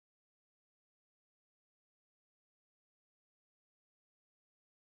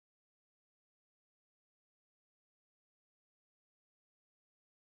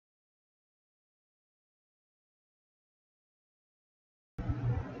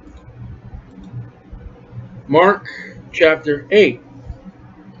Mark chapter 8.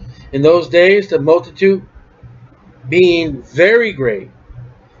 In those days, the multitude being very great,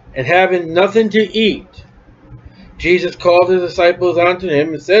 and having nothing to eat, Jesus called his disciples unto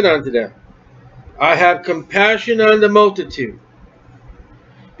him, and said unto them, I have compassion on the multitude,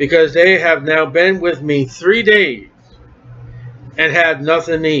 because they have now been with me 3 days, and had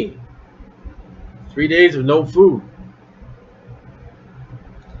nothing to eat. 3 days of no food.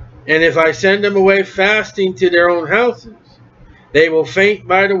 And if I send them away fasting to their own houses, they will faint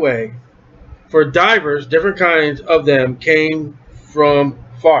by the way, for divers, different kinds of them, came from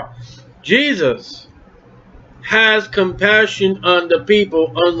far. Jesus has compassion on the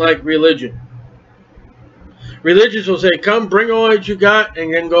people, unlike religion. Religions will say, come, bring all that you got,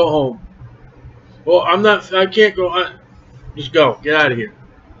 and then go home. Well, I can't go. Just go. Get out of here.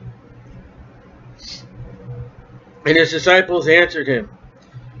 And his disciples answered him,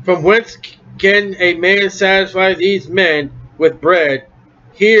 from whence can a man satisfy these men with bread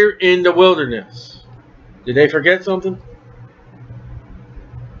here in the wilderness? Did they forget something?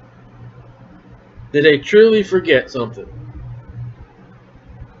 Did they truly forget something?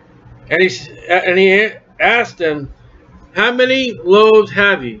 And he asked them, how many loaves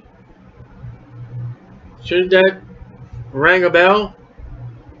have ye? Shouldn't that ring a bell?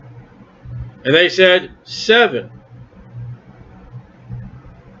 And they said, 7.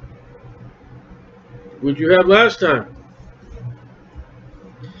 Would you have last time?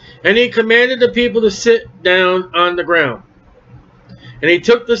 And he commanded the people to sit down on the ground. And he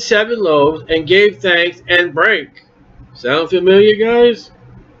took the 7 loaves and gave thanks and brake. Sound familiar, guys?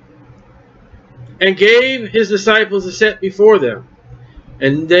 And gave his disciples to set before them.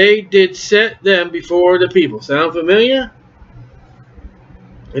 And they did set them before the people. Sound familiar?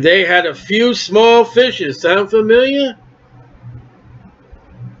 And they had a few small fishes. Sound familiar?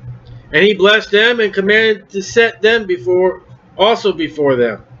 And he blessed them and commanded to set them also before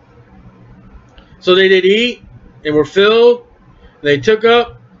them. So they did eat and were filled. They took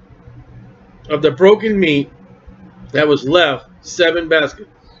up of the broken meat that was left 7 baskets.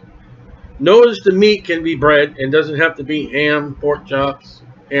 Notice the meat can be bread and doesn't have to be ham, pork chops,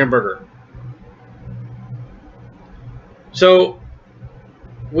 hamburger. So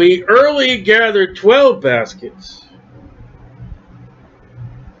we early gathered 12 baskets.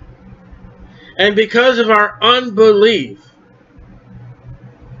 And because of our unbelief,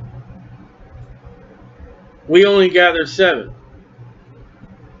 we only gathered 7.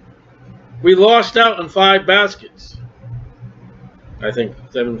 We lost out on 5 baskets. I think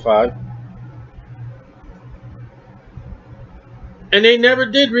 7, 5. And they never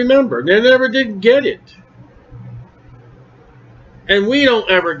did remember. They never did get it. And we don't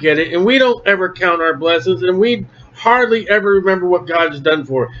ever get it. And we don't ever count our blessings. And we hardly ever remember what God has done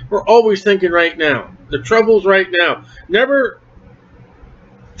for us. We're always thinking right now. The trouble's right now. Never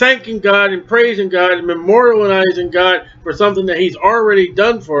thanking God and praising God and memorializing God for something that he's already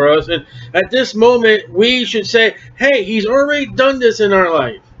done for us. And at this moment, we should say, hey, he's already done this in our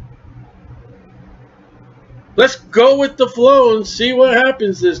life. Let's go with the flow and see what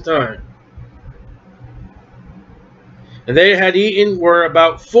happens this time. And they had eaten were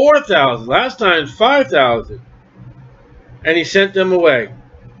about 4,000. Last time, 5,000. And he sent them away.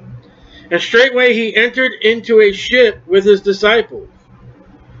 And straightway he entered into a ship with his disciples,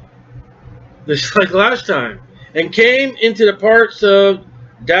 just like last time, and came into the parts of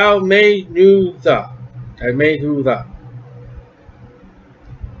Dalmanutha.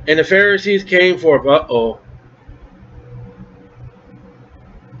 And the Pharisees came forth,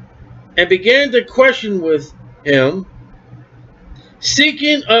 and began to question with him,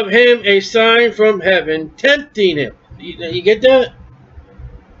 seeking of him a sign from heaven, tempting him. You get that?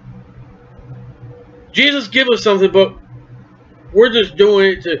 Jesus give us something, but we're just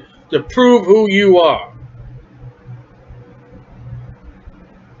doing it to prove who you are.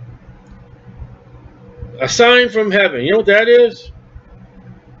 A sign from heaven. You know what that is?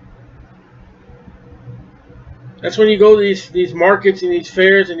 That's when you go to these markets and these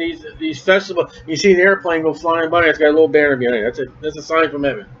fairs and these festivals. You see an airplane go flying by. It's got a little banner behind it. That's a sign from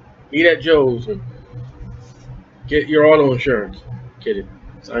heaven. Eat at Joe's and get your auto insurance. Get it?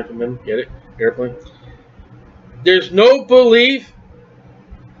 Sign from heaven. Get it? Airplane. There's no belief.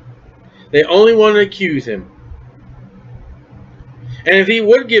 They only want to accuse him. And if he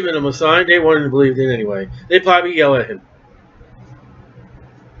would have given them a sign, they wouldn't have believed it anyway. They'd probably yell at him.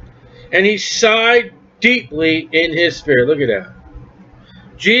 And he sighed deeply in his spirit. Look at that.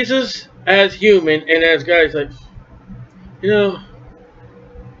 Jesus as human and as God is like, you know,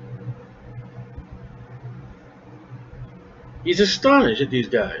 he's astonished at these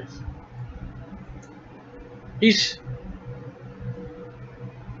guys. There's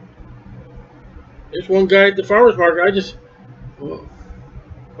one guy at the farmer's market.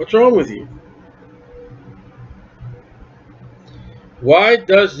 What's wrong with you? Why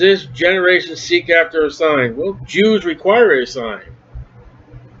does this generation seek after a sign? Well, Jews require a sign.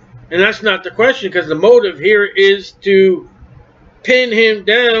 And that's not the question, because the motive here is to pin him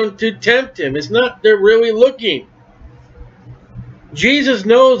down, to tempt him. It's not they're really looking. Jesus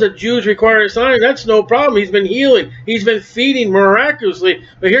knows that Jews require a sign. That's no problem. He's been healing. He's been feeding miraculously.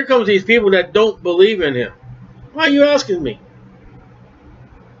 But here comes these people that don't believe in him. Why are you asking me?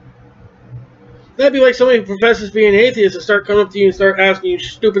 That'd be like somebody who professes being atheist and start coming up to you and start asking you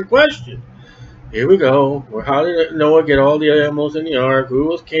stupid questions. Here we go. Well, how did Noah get all the animals in the ark? Who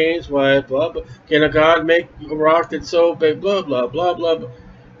was Cain's wife? Blah, blah. Can a God make a rock that's so big? Blah, blah, blah, blah, blah.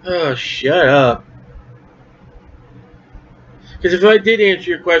 Oh, shut up. Because if I did answer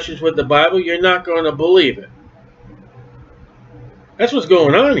your questions with the Bible, you're not going to believe it. That's what's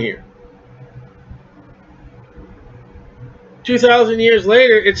going on here. 2,000 years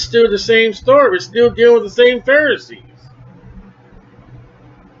later, it's still the same story. We're still dealing with the same Pharisees.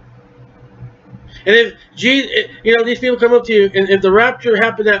 And if these people come up to you, and if the rapture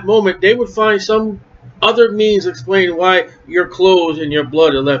happened that moment, they would find some other means of explaining why your clothes and your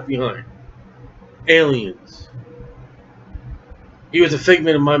blood are left behind. Aliens. He was a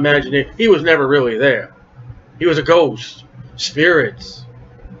figment of my imagination. He was never really there. He was a ghost. Spirits.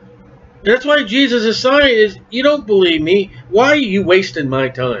 And that's why Jesus' sign is, you don't believe me. Why are you wasting my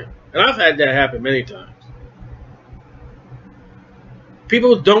time? And I've had that happen many times.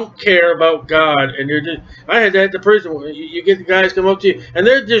 People don't care about God, and they're just. I had that at the prison. You get the guys come up to you, and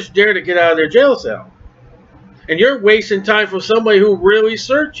they're just there to get out of their jail cell, and you're wasting time for somebody who's really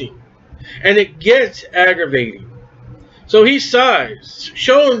searching, and it gets aggravating. So he sighs,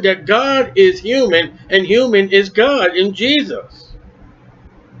 showing that God is human, and human is God in Jesus.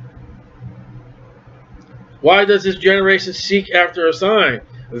 Why does this generation seek after a sign?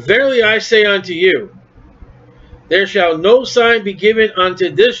 Verily I say unto you, there shall no sign be given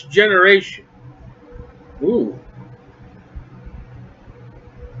unto this generation. Ooh.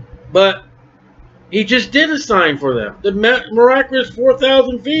 But he just did a sign for them. The miraculous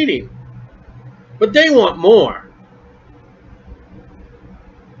 4,000 feeding. But they want more.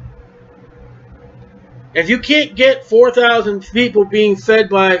 If you can't get 4,000 people being fed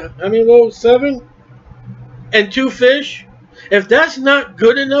by, how many loaves? 7? And 2 fish? If that's not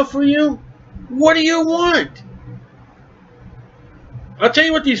good enough for you, what do you want? I'll tell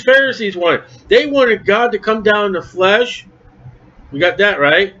you what these Pharisees wanted. They wanted God to come down in the flesh. We got that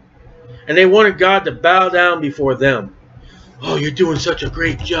right. And they wanted God to bow down before them. Oh, you're doing such a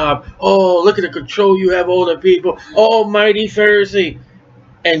great job. Oh, look at the control you have over the people. Almighty Pharisee.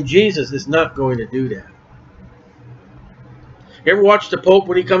 And Jesus is not going to do that. You ever watch the Pope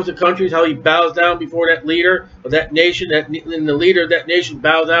when he comes to countries, how he bows down before that leader of that nation, and the leader of that nation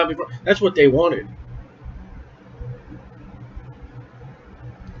bows down before? That's what they wanted.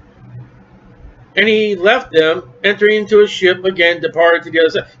 And he left them, entering into a ship again, departed to the other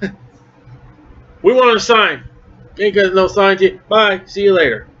side. We want a sign. Ain't got no sign to you. Bye. See you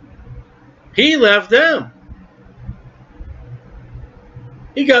later. He left them.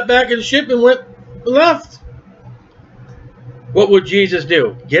 He got back in the ship and left. What would Jesus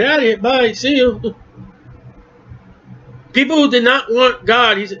do? Get out of here. Bye. See you. People who did not want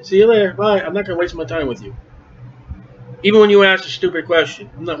God, he said, see you later. Bye. I'm not going to waste my time with you. Even when you ask a stupid question,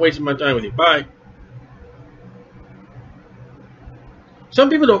 I'm not wasting my time with you. Bye. Some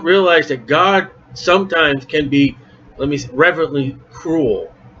people don't realize that God sometimes can be, reverently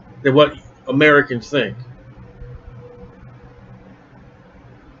cruel than what Americans think.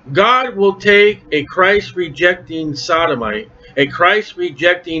 God will take a Christ-rejecting sodomite, a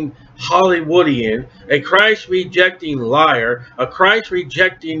Christ-rejecting Hollywoodian, a Christ-rejecting liar, a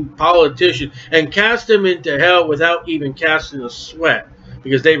Christ-rejecting politician, and cast them into hell without even casting a sweat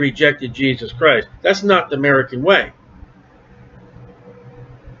because they rejected Jesus Christ. That's not the American way.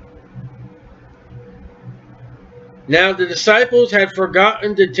 Now the disciples had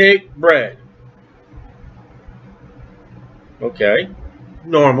forgotten to take bread. Okay,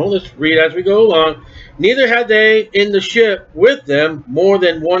 normal. Let's read as we go along. Neither had they in the ship with them more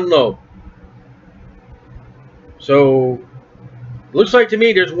than 1 loaf. So, looks like to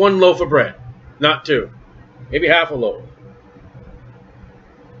me there's 1 loaf of bread, not 2. Maybe half a loaf.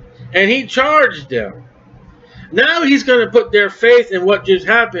 And he charged them. Now he's going to put their faith in what just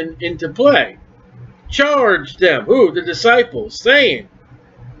happened into play. Charged them, who? The disciples, saying,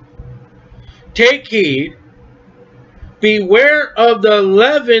 take heed, beware of the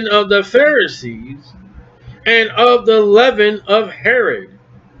leaven of the Pharisees and of the leaven of Herod.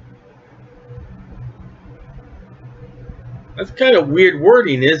 That's kind of weird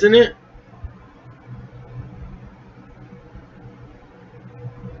wording, isn't it?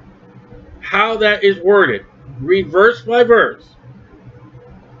 How that is worded. Read verse by verse.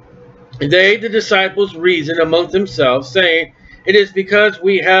 And they, the disciples, reasoned among themselves, saying, it is because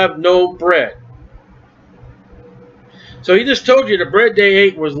we have no bread. So he just told you the bread they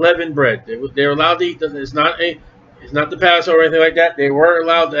ate was leavened bread. They were allowed to eat. It's not the Passover or anything like that. They were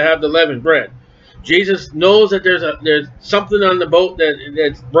allowed to have the leavened bread. Jesus knows that there's something on the boat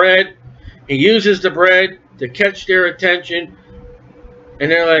that's bread. He uses the bread to catch their attention. And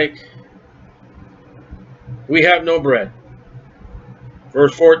they're like, we have no bread.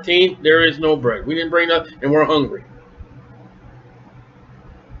 Verse 14, there is no bread. We didn't bring nothing, and we're hungry.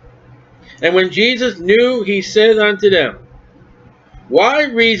 And when Jesus knew, he said unto them, why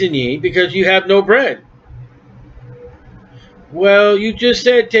reason ye, because you have no bread? Well, you just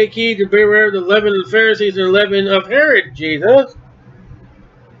said, take heed to beware of the leaven of the Pharisees and the leaven of Herod, Jesus.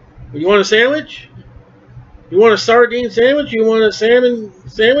 You want a sandwich? You want a sardine sandwich? You want a salmon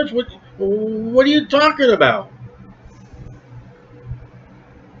sandwich? What are you talking about?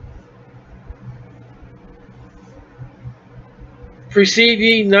 Perceive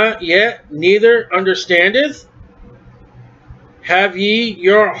ye not yet, neither understandeth? Have ye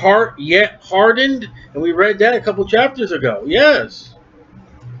your heart yet hardened? And we read that a couple chapters ago. Yes.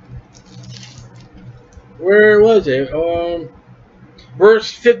 Where was it?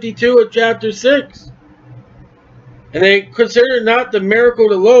 Verse 52 of chapter 6. And they considered not the miracle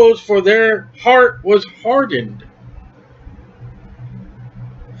of the loaves, for their heart was hardened.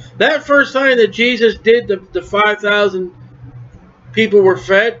 That first time that Jesus did the 5,000 people were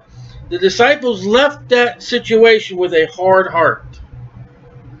fed, the disciples left that situation with a hard heart.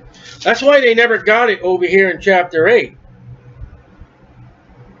 That's why they never got it over here in chapter 8.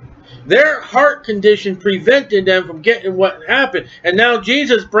 Their heart condition prevented them from getting what happened. And now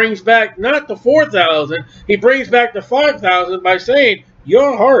Jesus brings back not the 4,000, he brings back the 5,000 by saying,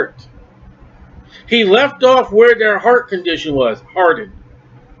 your heart. He left off where their heart condition was, hardened.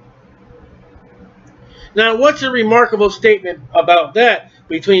 Now, what's a remarkable statement about that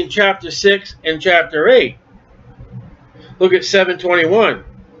between chapter 6 and chapter 8? Look at 7:21.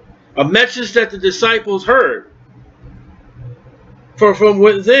 A message that the disciples heard. For from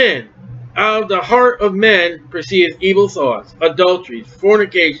within, out of the heart of men, proceedeth evil thoughts, adulteries,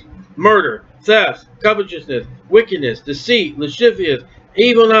 fornication, murder, theft, covetousness, wickedness, deceit, lasciviousness,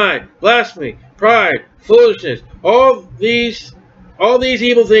 evil eye, blasphemy, pride, foolishness. All these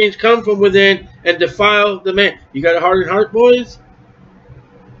evil things come from within and defile the man. You got a hardened heart, boys?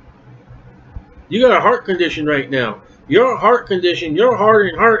 You got a heart condition right now. Your heart condition, your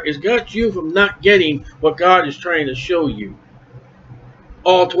hardened heart has got you from not getting what God is trying to show you.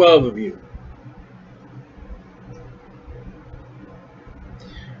 All 12 of you.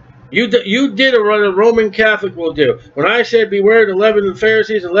 You did what a Roman Catholic will do. When I said beware the leaven of the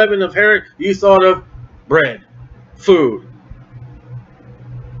Pharisees and leaven of Herod, you thought of bread, food.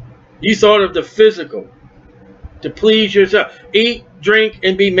 You thought of the physical, to please yourself. Eat, drink,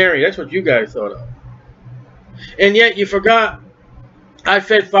 and be merry. That's what you guys thought of. And yet you forgot, I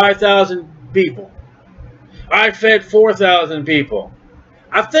fed 5,000 people. I fed 4,000 people.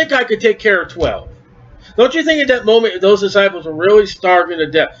 I think I could take care of 12. Don't you think at that moment those disciples were really starving to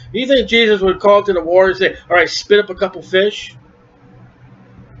death? Do you think Jesus would call to the warriors and say, all right, spit up a couple fish?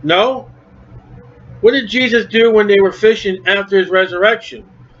 No? What did Jesus do when they were fishing after his resurrection?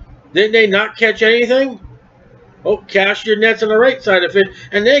 Didn't they not catch anything? Oh, cast your nets on the right side of it.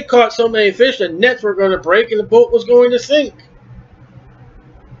 And they caught so many fish the nets were going to break and the boat was going to sink.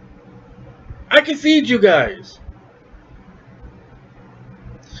 I can feed you guys.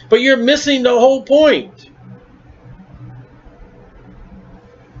 But you're missing the whole point.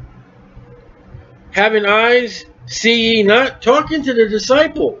 Having eyes, see ye not? Talking to the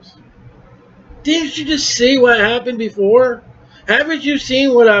disciples. Didn't you just see what happened before? Haven't you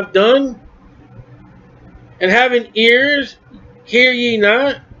seen what I've done? And having ears, hear ye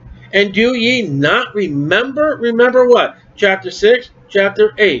not? And do ye not remember? Remember what? Chapter 6,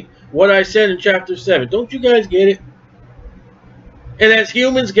 chapter 8. What I said in chapter 7. Don't you guys get it? And as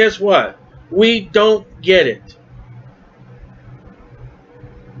humans, guess what? We don't get it.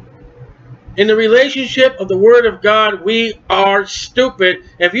 In the relationship of the Word of God, we are stupid.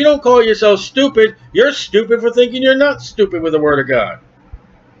 If you don't call yourself stupid, you're stupid for thinking you're not stupid with the Word of God.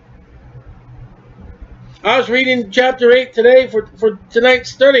 I was reading chapter 8 today for tonight's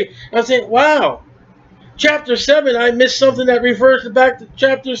study. I was saying, wow. Chapter 7, I missed something that refers back to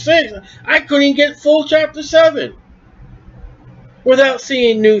chapter 6. I couldn't get full chapter 7 without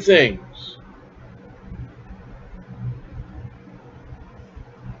seeing new things.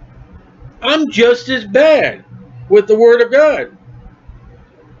 I'm just as bad with the Word of God.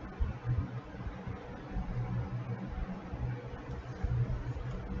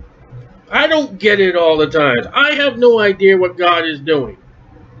 I don't get it all the time. I have no idea what God is doing.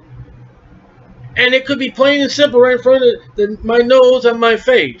 And it could be plain and simple right in front of my nose and my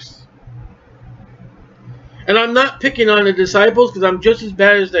face. And I'm not picking on the disciples because I'm just as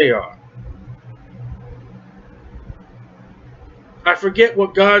bad as they are. I forget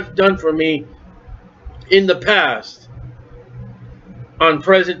what God's done for me in the past on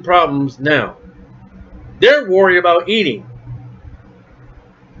present problems now. They're worried about eating.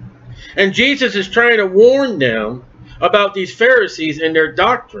 And Jesus is trying to warn them about these Pharisees and their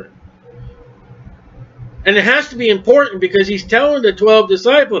doctrine. And it has to be important because he's telling the 12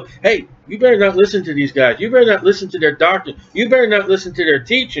 disciples, hey, you better not listen to these guys. You better not listen to their doctrine. You better not listen to their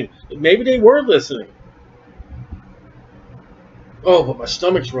teaching. Maybe they were listening. Oh, but my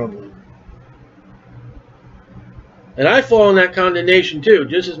stomach's rumbling. And I fall in that condemnation too,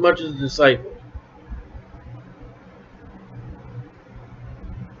 just as much as the disciples.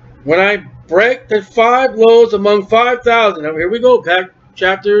 When I break the 5 loaves among 5,000, now here we go, back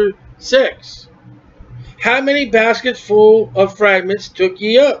chapter 6. How many baskets full of fragments took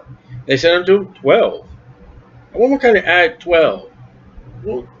ye up? They said unto him, 12. I wonder what kind of add 12.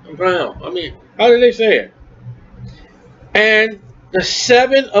 Well, I mean, how did they say it? And the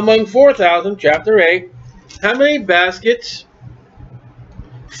 7 among 4,000, chapter 8. How many baskets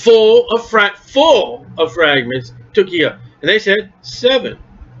full of fragments took ye up? And they said, 7.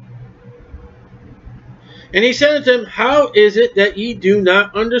 And he said unto them, how is it that ye do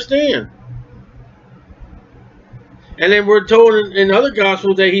not understand? And then we're told in other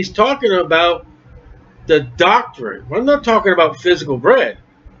Gospels that he's talking about the doctrine. I'm not talking about physical bread.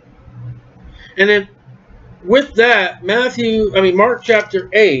 And then with that, Mark chapter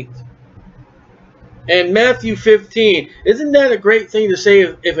 8 and Matthew 15, isn't that a great thing to say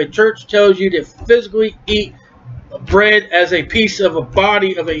if a church tells you to physically eat bread as a piece of a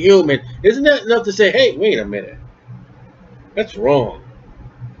body of a human? Isn't that enough to say, hey, wait a minute, that's wrong?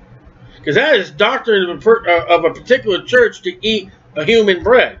 Because that is doctrine of a particular church to eat a human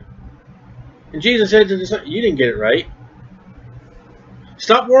bread. And Jesus said to the disciples, you didn't get it right.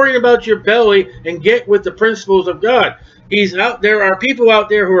 Stop worrying about your belly and get with the principles of God. There are people out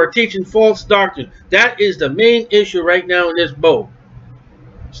there who are teaching false doctrine. That is the main issue right now in this boat.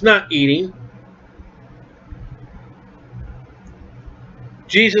 It's not eating.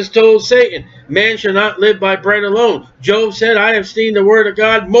 Jesus told Satan, man shall not live by bread alone. Job said, I have seen the word of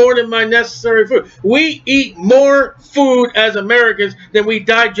God more than my necessary food. We eat more food as Americans than we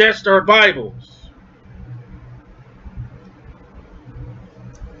digest our Bibles.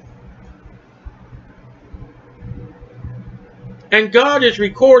 And God is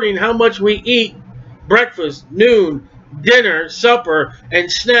recording how much we eat breakfast, noon, dinner, supper, and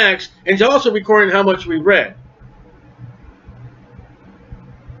snacks. And He's also recording how much we read.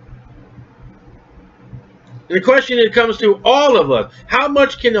 And the question that comes to all of us, how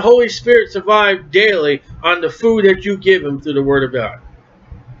much can the Holy Spirit survive daily on the food that you give Him through the Word of God?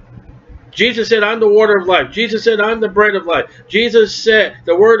 Jesus said, I'm the water of life. Jesus said, I'm the bread of life. Jesus said,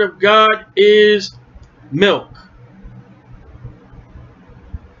 the Word of God is milk.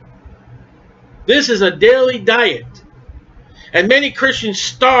 This is a daily diet. And many Christians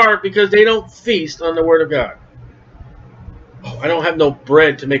starve because they don't feast on the Word of God. Oh, I don't have no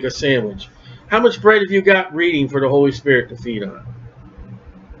bread to make a sandwich. How much bread have you got reading for the Holy Spirit to feed on?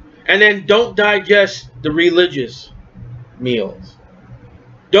 And then don't digest the religious meals.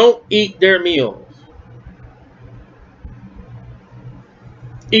 Don't eat their meals.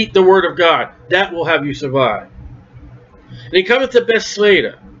 Eat the Word of God. That will have you survive. And he cometh to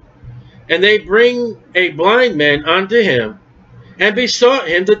Bethsaida. And they bring a blind man unto him, and besought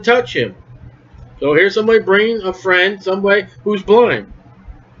him to touch him. So here's somebody bringing a friend, somebody who's blind.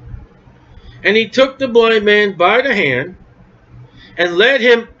 And he took the blind man by the hand, and led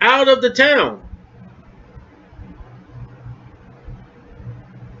him out of the town.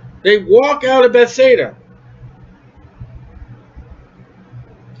 They walk out of Bethsaida.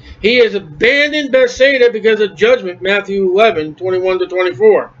 He has abandoned Bethsaida because of judgment, Matthew 11, 21 to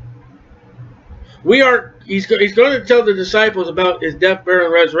 24. He's going to tell the disciples about his death, burial,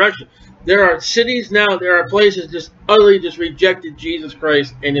 and resurrection. There are cities now, there are places just utterly just rejected Jesus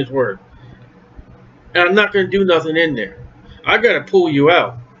Christ and His Word. And I'm not going to do nothing in there. I got to pull you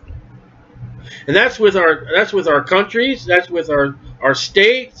out. And that's with our countries, that's with our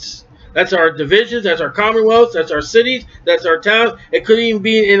states, that's our divisions, that's our commonwealths, that's our cities, that's our towns. It could even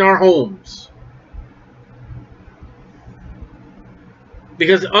be in our homes.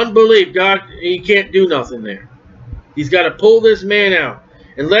 Because unbelief, God, He can't do nothing there. He's got to pull this man out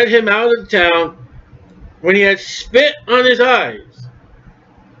and let him out of the town when he had spit on his eyes.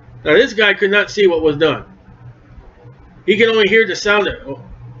 Now this guy could not see what was done. He could only hear the sound of, oh,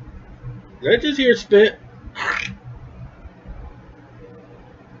 did I just hear spit?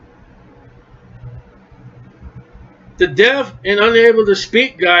 The deaf and unable to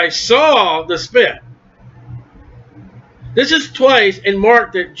speak guy saw the spit. This is twice in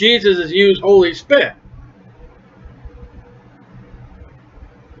Mark that Jesus has used holy spit.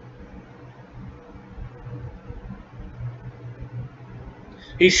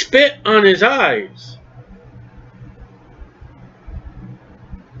 He spit on his eyes.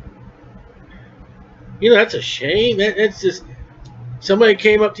 You know, that's a shame. That's just, somebody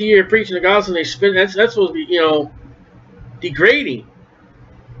came up to you preaching the gospel and they spit. That's supposed to be, you know, degrading.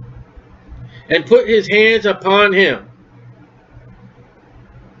 And put his hands upon him.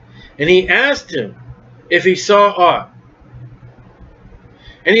 And he asked him if he saw aught.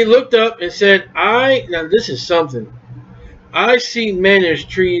 And he looked up and said, now this is something. I see men as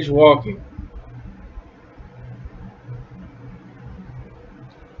trees walking.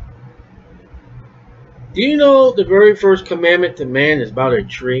 Do you know the very first commandment to man is about a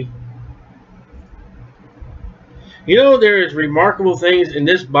tree? You know there is remarkable things in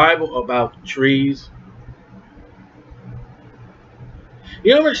this Bible about trees.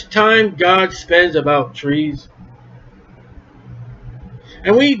 You know how much time God spends about trees?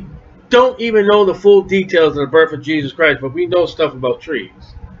 And we don't even know the full details of the birth of Jesus Christ, but we know stuff about trees.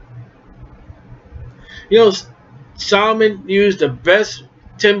 You know, Solomon used the best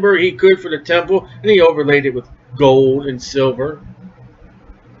timber he could for the temple, and he overlaid it with gold and silver.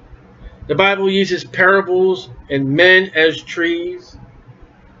 The Bible uses parables and men as trees.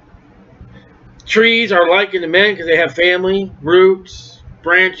 Trees are likened to men because they have family, roots,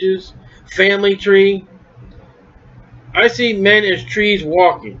 branches, family tree. I see men as trees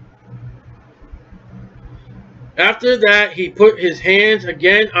walking. After that, he put his hands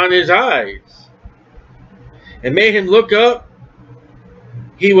again on his eyes and made him look up.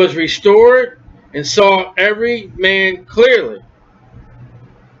 He was restored and saw every man clearly.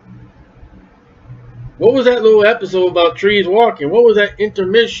 What was that little episode about trees walking? What was that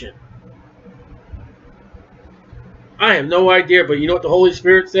intermission? I have no idea, but you know what the Holy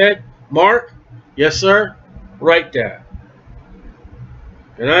Spirit said? Mark, yes sir, write that.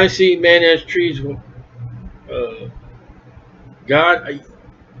 And I see men as trees. God,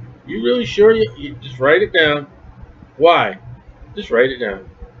 you really sure? You just write it down. Why? Just write it down.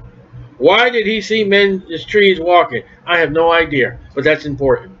 Why did he see men as trees walking? I have no idea, but that's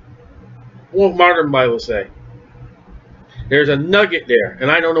important. What will modern Bible say? There's a nugget there, and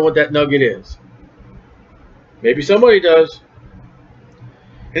I don't know what that nugget is. Maybe somebody does.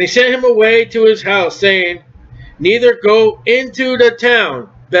 And he sent him away to his house, saying, neither go into the town,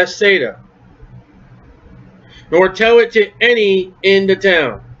 Bethsaida, nor tell it to any in the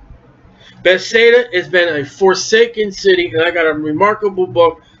town. Bethsaida has been a forsaken city, and I got a remarkable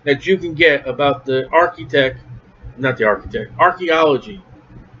book that you can get about the archaeology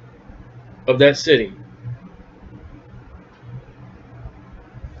of that city.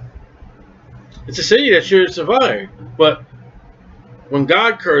 It's a city that should have survived, but when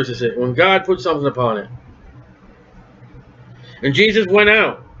God curses it, when God puts something upon it. And Jesus went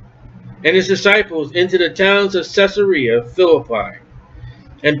out and his disciples into the towns of Caesarea Philippi.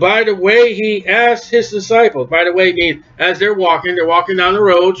 And by the way, he asked his disciples, by the way means as they're walking down the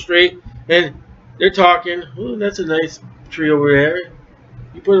road straight, and they're talking, ooh, that's a nice tree over there.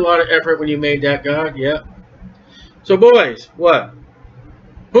 You put a lot of effort when you made that, God. Yeah. So boys, what?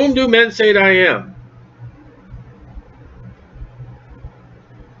 Whom do men say that I am?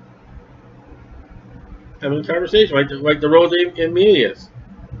 Having a conversation like the road to Emmaus.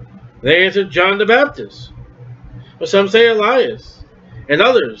 They answered, John the Baptist. But some say Elias, and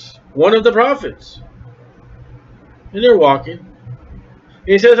others, one of the prophets. And they're walking. And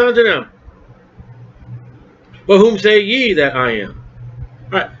he says unto them, but whom say ye that I am?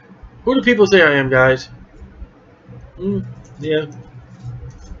 All right, who do people say I am, guys? Yeah.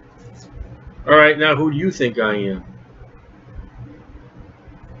 All right, now who do you think I am?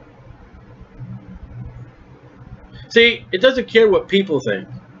 See, it doesn't care what people think.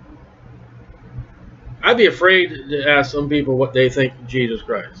 I'd be afraid to ask some people what they think of Jesus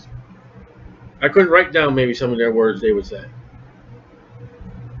Christ. I couldn't write down maybe some of their words they would say.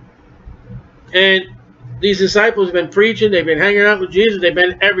 And these disciples have been preaching. They've been hanging out with Jesus. They've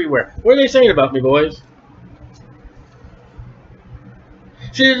been everywhere. What are they saying about me, boys?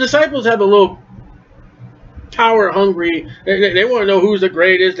 See, the disciples have a little power hungry. They want to know who's the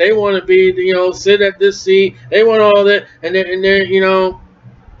greatest. They want to be, you know, sit at this seat. They want all that. And they're, you know,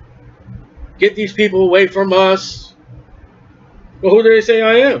 get these people away from us. Well, who do they say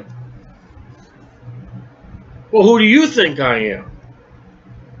I am? Well, who do you think I am?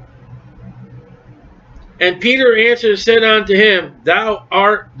 And Peter answered and said unto him, Thou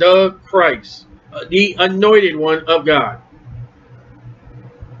art the Christ, the anointed one of God.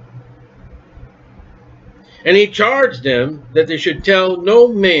 And he charged them that they should tell no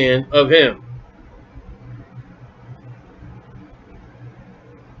man of him.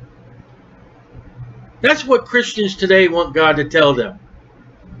 That's what Christians today want God to tell them.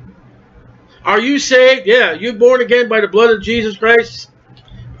 Are you saved? Yeah. You born again by the blood of Jesus Christ?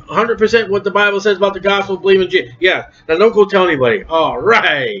 100% what the Bible says about the gospel, believe in Jesus. Yeah. Now don't go tell anybody. All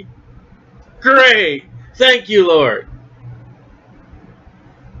right. Great. Thank you, Lord.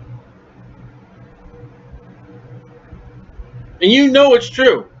 And you know it's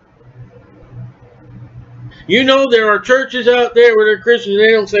true. You know there are churches out there where they're Christians and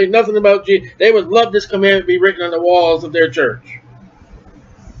they don't say nothing about Jesus. They would love this commandment to be written on the walls of their church.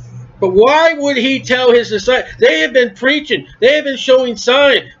 But why would he tell his disciples? They have been preaching. They have been showing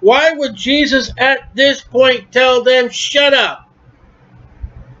signs. Why would Jesus at this point tell them, shut up?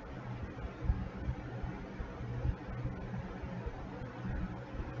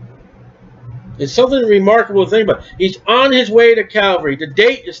 It's something remarkable to think about. He's on his way to Calvary. The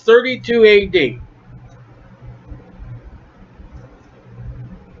date is 32 AD.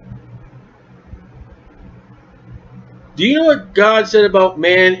 Do you know what God said about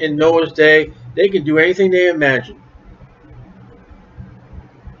man in Noah's day? They can do anything they imagine.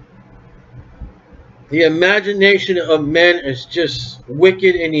 The imagination of men is just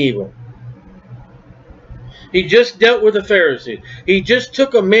wicked and evil. He just dealt with the Pharisees. He just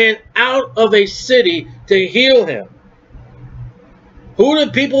took a man out of a city to heal him. Who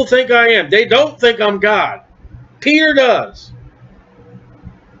do people think I am? They don't think I'm God. Peter does.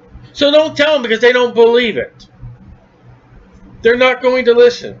 So don't tell them because they don't believe it. They're not going to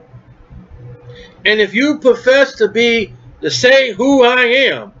listen. And if you profess to say who I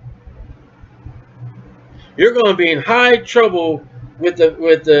am, you're going to be in high trouble with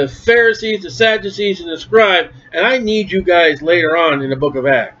the Pharisees, the Sadducees, and the scribes. And I need you guys later on in the book of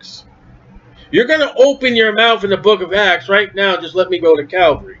Acts. You're going to open your mouth in the book of Acts right now. Just let me go to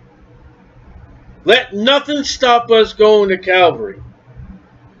Calvary. Let nothing stop us going to Calvary.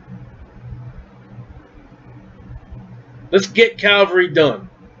 Let's get Calvary done.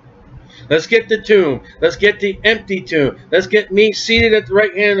 Let's get the tomb. Let's get the empty tomb. Let's get me seated at the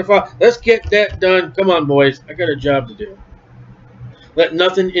right hand of the Father. Let's get that done. Come on, boys. I got a job to do. Let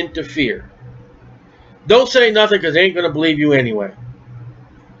nothing interfere. Don't say nothing because they ain't going to believe you anyway.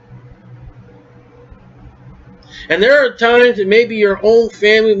 And there are times it may be your own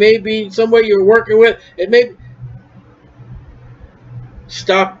family, maybe somebody you're working with. It may be...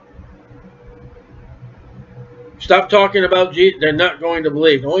 Stop talking about Jesus. They're not going to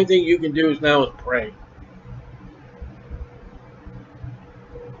believe. The only thing you can do now is pray.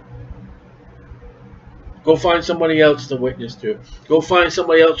 Go find somebody else to witness to. Go find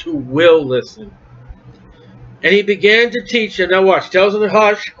somebody else who will listen. And he began to teach them. Now watch. Tells them to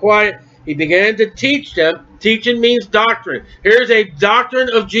hush, quiet. He began to teach them. Teaching means doctrine. Here's a doctrine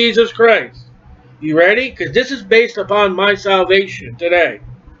of Jesus Christ. You ready? Because this is based upon my salvation today.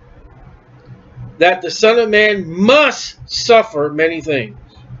 That the Son of Man must suffer many things.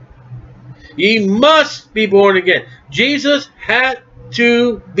 Ye must be born again. Jesus had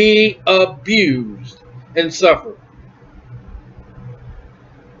to be abused and suffer.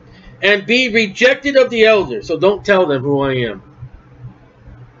 And be rejected of the elders. So don't tell them who I am.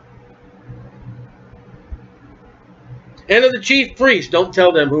 And of the chief priests. Don't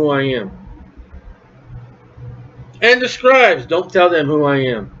tell them who I am. And the scribes. Don't tell them who I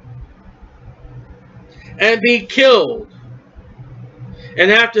am. And be killed.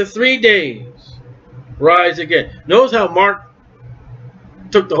 And after 3 days, rise again. Notice how Mark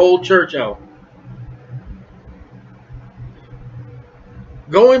took the whole church out.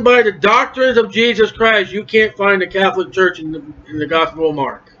 Going by the doctrines of Jesus Christ, you can't find a Catholic church in the Gospel of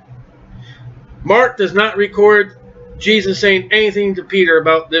Mark. Mark does not record Jesus saying anything to Peter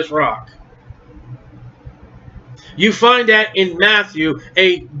about this rock. You find that in Matthew,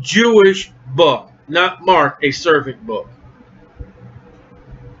 a Jewish book. Not Mark, a servant book.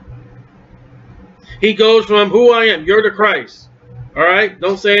 He goes from who I am, you're the Christ. All right?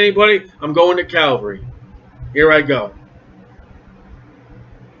 Don't say to anybody, I'm going to Calvary. Here I go.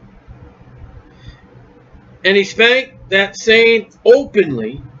 And he spake that saying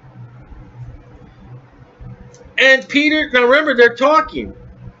openly. And Peter, now remember, they're talking.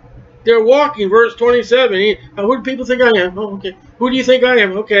 They're walking, verse 27. Who do people think I am? Oh, okay. Who do you think I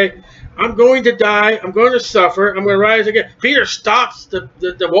am? Okay. I'm going to die. I'm going to suffer. I'm going to rise again. Peter stops the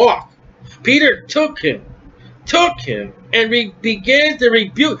walk. Peter took him, and began to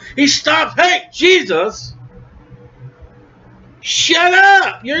rebuke. He stopped. Hey, Jesus, shut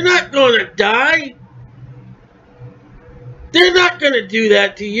up. You're not going to die. They're not going to do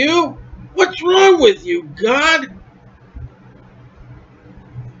that to you. What's wrong with you, God?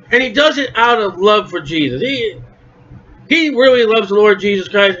 And he does it out of love for Jesus. He really loves the Lord Jesus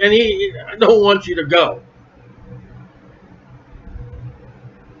Christ, and he don't want you to go.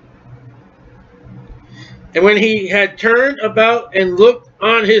 And when he had turned about and looked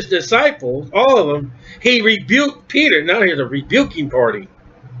on his disciples, all of them, he rebuked Peter. Now here's a rebuking party.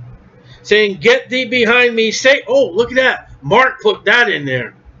 Saying, get thee behind me, Satan. Oh, look at that. Mark put that in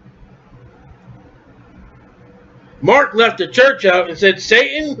there. Mark left the church out and said,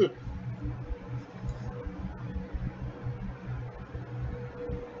 Satan,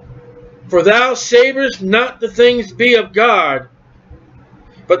 for thou savorest not the things be of God,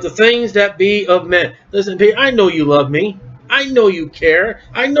 but the things that be of men. Listen, Peter, I know you love me. I know you care.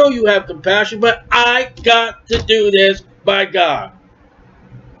 I know you have compassion, but I got to do this by God.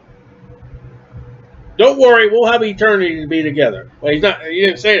 Don't worry, we'll have eternity to be together. Well, he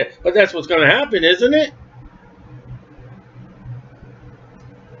didn't say that, but that's what's going to happen, isn't it?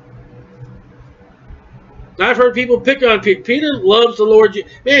 I've heard people pick on Peter. Peter loves the Lord.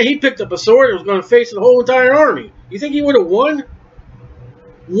 Man, he picked up a sword and was going to face the whole entire army. You think he would have won?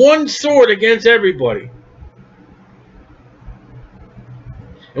 One sword against everybody.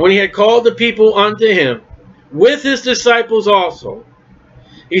 And when he had called the people unto him, with his disciples also,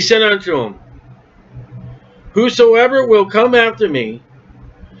 he said unto them, whosoever will come after me,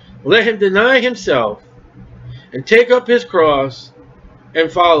 let him deny himself, and take up his cross,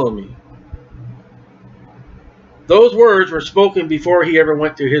 and follow me. Those words were spoken before he ever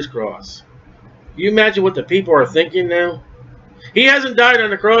went to his cross. Can you imagine what the people are thinking now? He hasn't died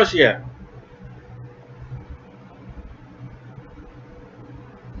on the cross yet.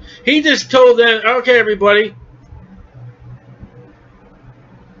 He just told them, okay, everybody,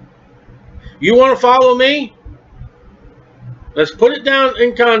 you want to follow me? Let's put it down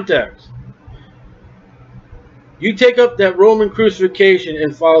in context. You take up that Roman crucifixion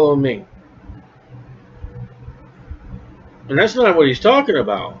and follow me. And that's not what he's talking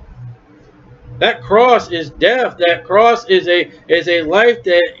about. That cross is death. That cross is a life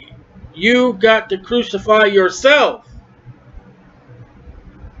that you got to crucify yourself.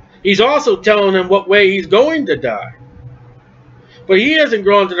 He's also telling them what way he's going to die. But he hasn't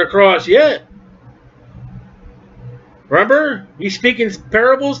gone to the cross yet. Remember? He's speaking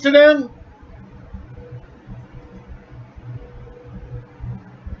parables to them.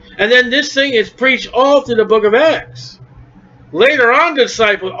 And then this thing is preached all through the book of Acts. Later on,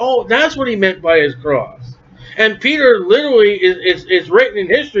 disciples, oh, that's what he meant by his cross. And Peter literally is written in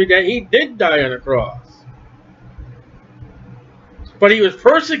history that he did die on a cross. But he was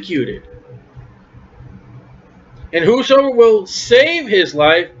persecuted. And whosoever will save his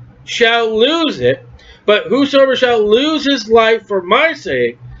life shall lose it. But whosoever shall lose his life for my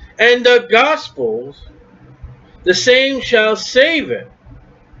sake and the gospel's, the same shall save it.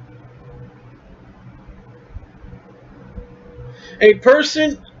 A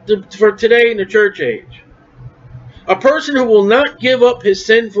person for today in the church age, a person who will not give up his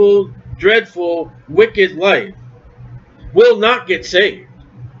sinful, dreadful, wicked life will not get saved.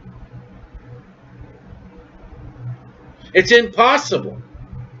 It's impossible.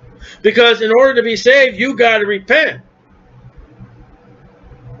 Because in order to be saved, you got to repent.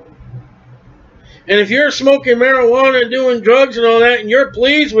 And if you're smoking marijuana and doing drugs and all that, and you're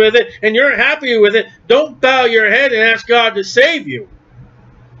pleased with it, and you're happy with it, don't bow your head and ask God to save you.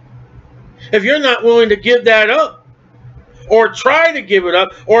 If you're not willing to give that up, or try to give it up,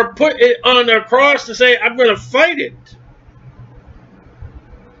 or put it on a cross to say, I'm going to fight it.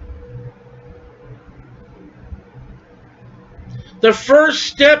 The first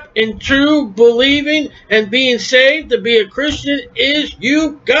step in true believing and being saved, to be a Christian, is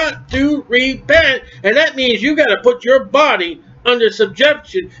you got to repent. And that means you got to put your body under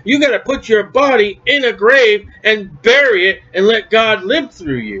subjection. You got to put your body in a grave and bury it and let God live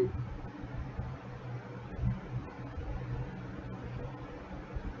through you.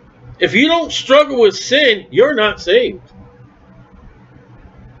 If you don't struggle with sin, you're not saved.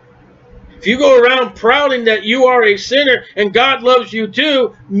 If you go around prouding that you are a sinner and God loves you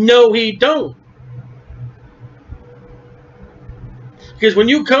too, no, he don't. Because when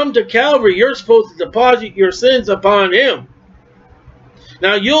you come to Calvary, you're supposed to deposit your sins upon him.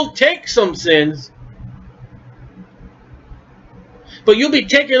 Now, you'll take some sins, but you'll be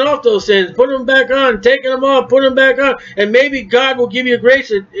taking off those sins, putting them back on, taking them off, putting them back on. And maybe God will give you grace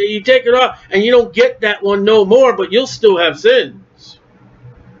that you take it off and you don't get that one no more, but you'll still have sins.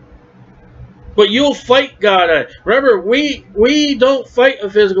 But you'll fight God. Remember, we don't fight a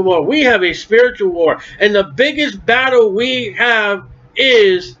physical war. We have a spiritual war. And the biggest battle we have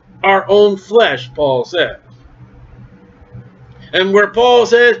is our own flesh, Paul says. And where Paul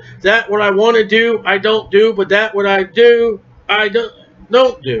says, that what I want to do, I don't do, but that what I do, I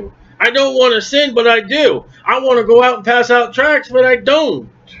don't do. I don't want to sin, but I do. I want to go out and pass out tracts, but I don't.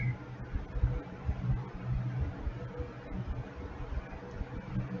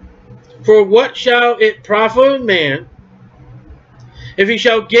 For what shall it profit a man if he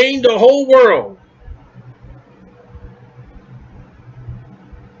shall gain the whole world?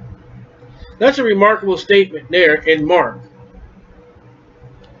 That's a remarkable statement there in Mark.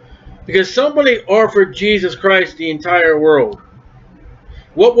 Because somebody offered Jesus Christ the entire world.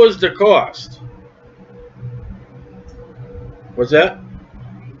 What was the cost? What's that?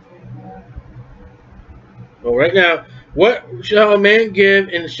 Well, right now, what shall a man give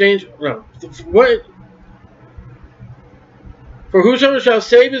in exchange? No. What? For whosoever shall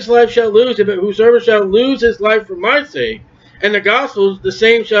save his life shall lose it, but whosoever shall lose his life for my sake and the gospel's, the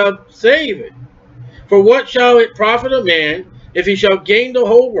same shall save it. For what shall it profit a man if he shall gain the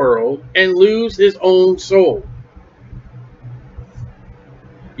whole world and lose his own soul?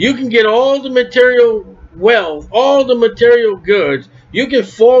 You can get all the material wealth, all the material goods. You can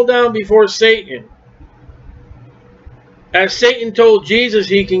fall down before Satan, as Satan told Jesus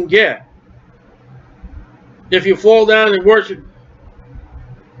he can get. If you fall down and worship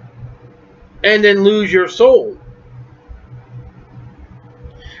and then lose your soul.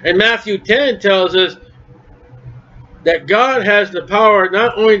 And Matthew 10 tells us that God has the power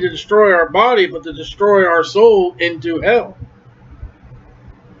not only to destroy our body, but to destroy our soul into hell.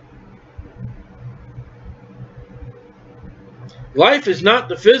 Life is not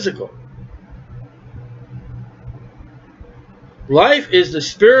the physical. Life is the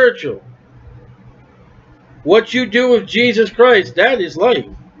spiritual. What you do with Jesus Christ, that is life.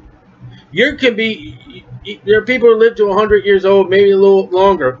 There are people who live to 100 years old, maybe a little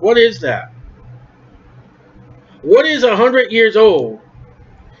longer. What is that? What is 100 years old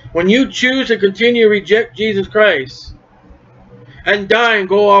when you choose to continue to reject Jesus Christ and die and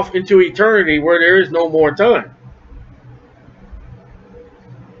go off into eternity where there is no more time?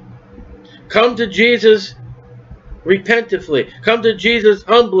 Come to Jesus repentively. Come to Jesus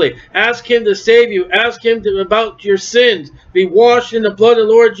humbly. Ask him to save you. Ask him about your sins. Be washed in the blood of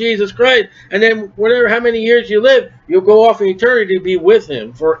the Lord Jesus Christ. And then whatever, how many years you live, you'll go off in eternity to be with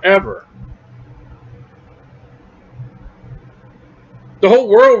him forever. The whole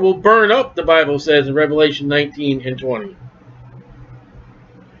world will burn up, the Bible says in Revelation 19 and 20.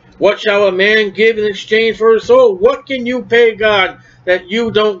 What shall a man give in exchange for his soul? What can you pay God that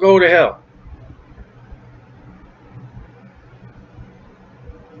you don't go to hell?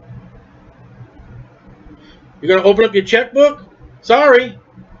 You're going to open up your checkbook? Sorry.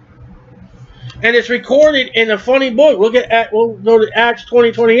 And it's recorded in a funny book. We'll go to Acts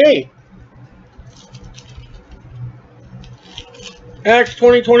 20:28. Acts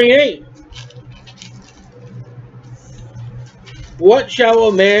 20:28. What shall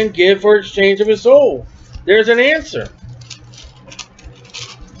a man give for exchange of his soul? There's an answer.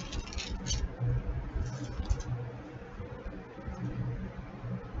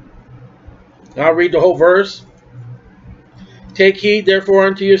 I'll read the whole verse. Take heed therefore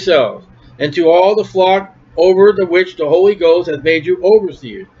unto yourselves, and to all the flock over the which the Holy Ghost hath made you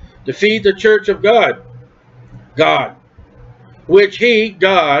overseers, to feed the church of God, which he,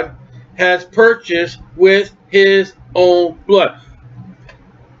 God, has purchased with his own blood.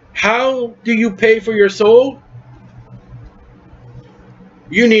 How do you pay for your soul?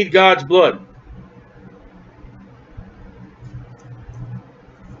 You need God's blood.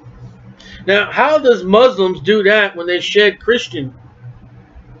 Now, how does Muslims do that when they shed Christian?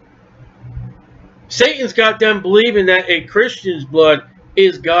 Satan's got them believing that a Christian's blood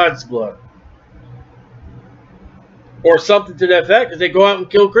is God's blood. Or something to that effect, because they go out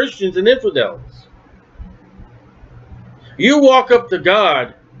and kill Christians and infidels. You walk up to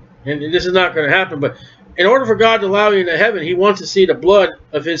God, and this is not going to happen, but in order for God to allow you into heaven, he wants to see the blood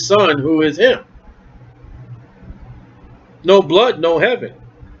of his son, who is him. No blood, no heaven.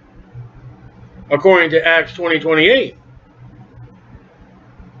 according to Acts 20:28.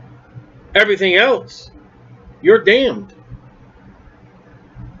 Everything else, you're damned.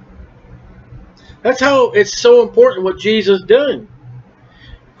 That's how it's so important what Jesus done.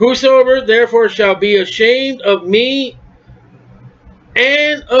 Whosoever therefore shall be ashamed of me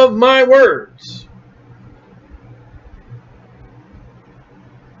and of my words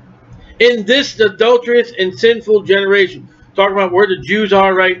in this adulterous and sinful generation. Talking about where the Jews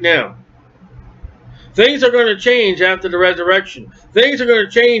are right now. Things are going to change after the resurrection. Things are going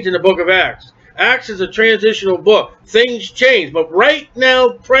to change in the book of Acts. Acts is a transitional book. Things change. But right now,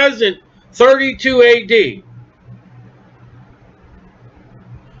 present, 32 AD.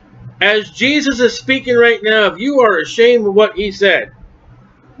 As Jesus is speaking right now, if you are ashamed of what he said,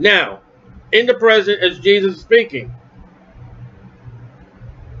 now, in the present, as Jesus is speaking,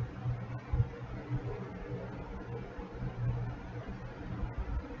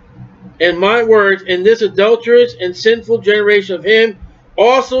 and my words, in this adulterous and sinful generation of him,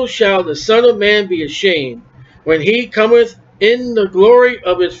 also shall the Son of Man be ashamed, when he cometh in the glory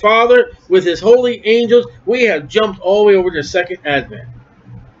of his Father with his holy angels. We have jumped all the way over to the second advent.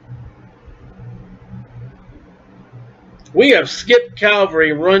 We have skipped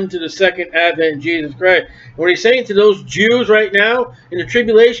Calvary and run to the second advent in Jesus Christ. And when he's saying to those Jews right now in the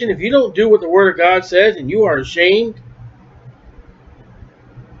tribulation, if you don't do what the Word of God says and you are ashamed,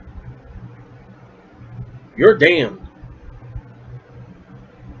 you're damned.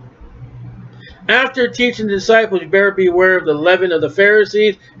 After teaching the disciples, you better beware of the leaven of the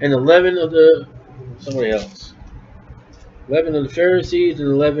Pharisees and the leaven of the somebody else. Leaven of the Pharisees and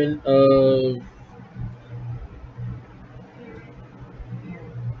the leaven of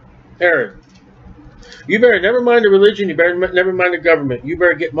Herod. You better never mind the religion. You better never mind the government. You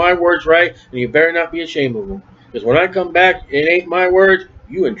better get my words right, and you better not be ashamed of them. Because when I come back, it ain't my words.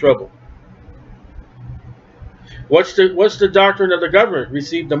 You in trouble. What's the doctrine of the government?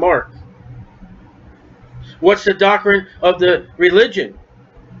 Receive the mark. What's the doctrine of the religion?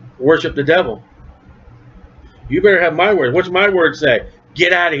 Worship the devil. You better have my word. What's my word say?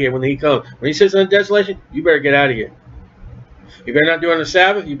 Get out of here when he comes. When he sits on desolation, you better get out of here. You better not do it on the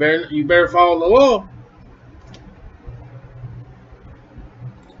Sabbath. You better follow the law.